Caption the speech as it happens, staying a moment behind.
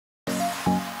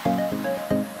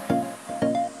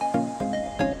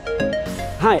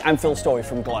Hi, I'm Phil Story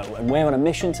from Glow, and we're on a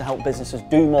mission to help businesses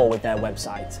do more with their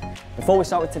website. Before we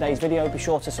start with today's video, be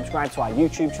sure to subscribe to our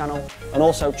YouTube channel and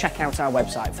also check out our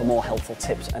website for more helpful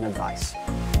tips and advice.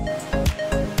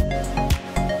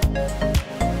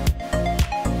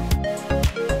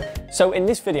 So in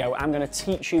this video, I'm going to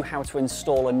teach you how to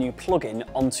install a new plugin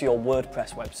onto your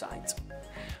WordPress website.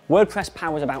 WordPress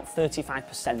powers about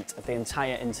 35% of the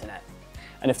entire internet.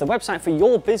 And if the website for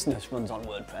your business runs on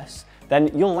WordPress, then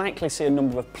you'll likely see a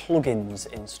number of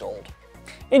plugins installed.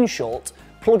 In short,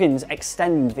 plugins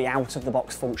extend the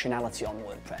out-of-the-box functionality on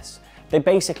WordPress. They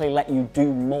basically let you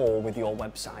do more with your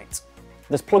website.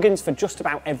 There's plugins for just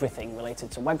about everything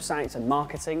related to websites and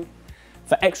marketing.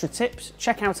 For extra tips,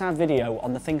 check out our video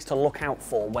on the things to look out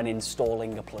for when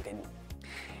installing a plugin.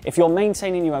 If you're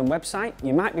maintaining your own website,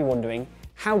 you might be wondering,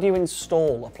 how do you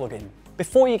install a plugin?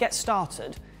 Before you get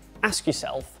started, ask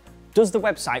yourself, does the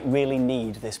website really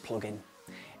need this plugin?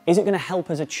 Is it going to help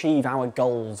us achieve our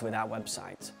goals with our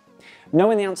website?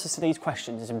 Knowing the answers to these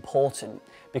questions is important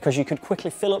because you could quickly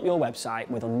fill up your website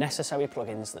with unnecessary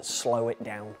plugins that slow it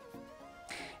down.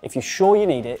 If you're sure you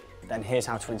need it, then here's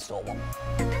how to install one.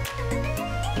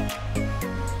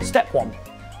 Step 1.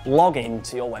 Log in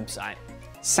to your website.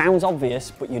 Sounds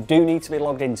obvious, but you do need to be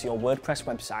logged into your WordPress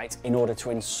website in order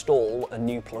to install a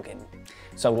new plugin.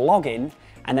 So log in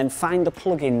and then find the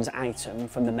plugins item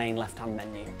from the main left-hand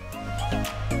menu.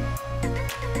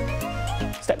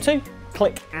 Step 2,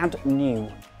 click Add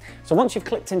New. So once you've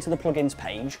clicked into the plugins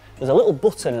page, there's a little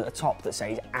button at the top that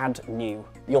says Add New.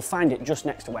 You'll find it just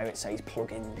next to where it says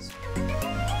Plugins.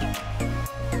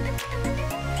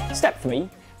 Step 3,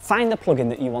 find the plugin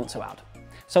that you want to add.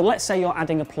 So let's say you're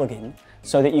adding a plugin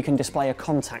so that you can display a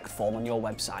contact form on your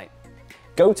website.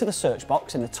 Go to the search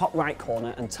box in the top right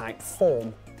corner and type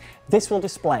Form. This will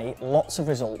display lots of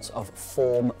results of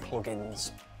form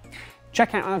plugins.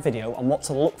 Check out our video on what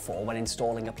to look for when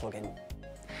installing a plugin.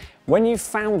 When you've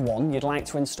found one you'd like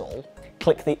to install,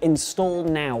 click the Install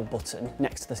Now button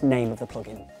next to the name of the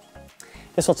plugin.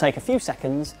 This will take a few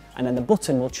seconds and then the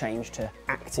button will change to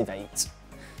Activate.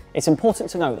 It's important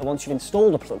to note that once you've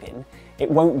installed a plugin, it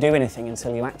won't do anything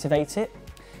until you activate it.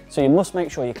 So you must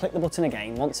make sure you click the button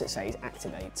again once it says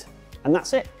Activate. And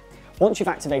that's it. Once you've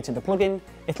activated the plugin,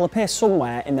 it'll appear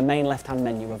somewhere in the main left-hand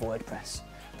menu of WordPress.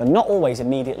 They're not always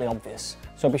immediately obvious,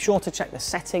 so be sure to check the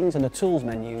settings and the tools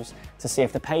menus to see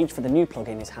if the page for the new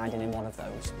plugin is hiding in one of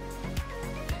those.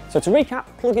 So to recap,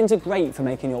 plugins are great for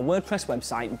making your WordPress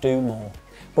website do more.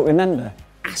 But remember,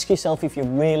 ask yourself if you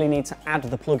really need to add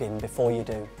the plugin before you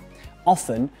do.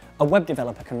 Often, a web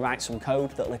developer can write some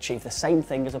code that will achieve the same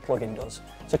thing as a plugin does,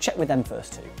 so check with them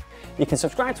first too. You can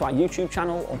subscribe to our YouTube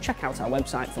channel or check out our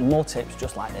website for more tips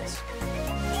just like this.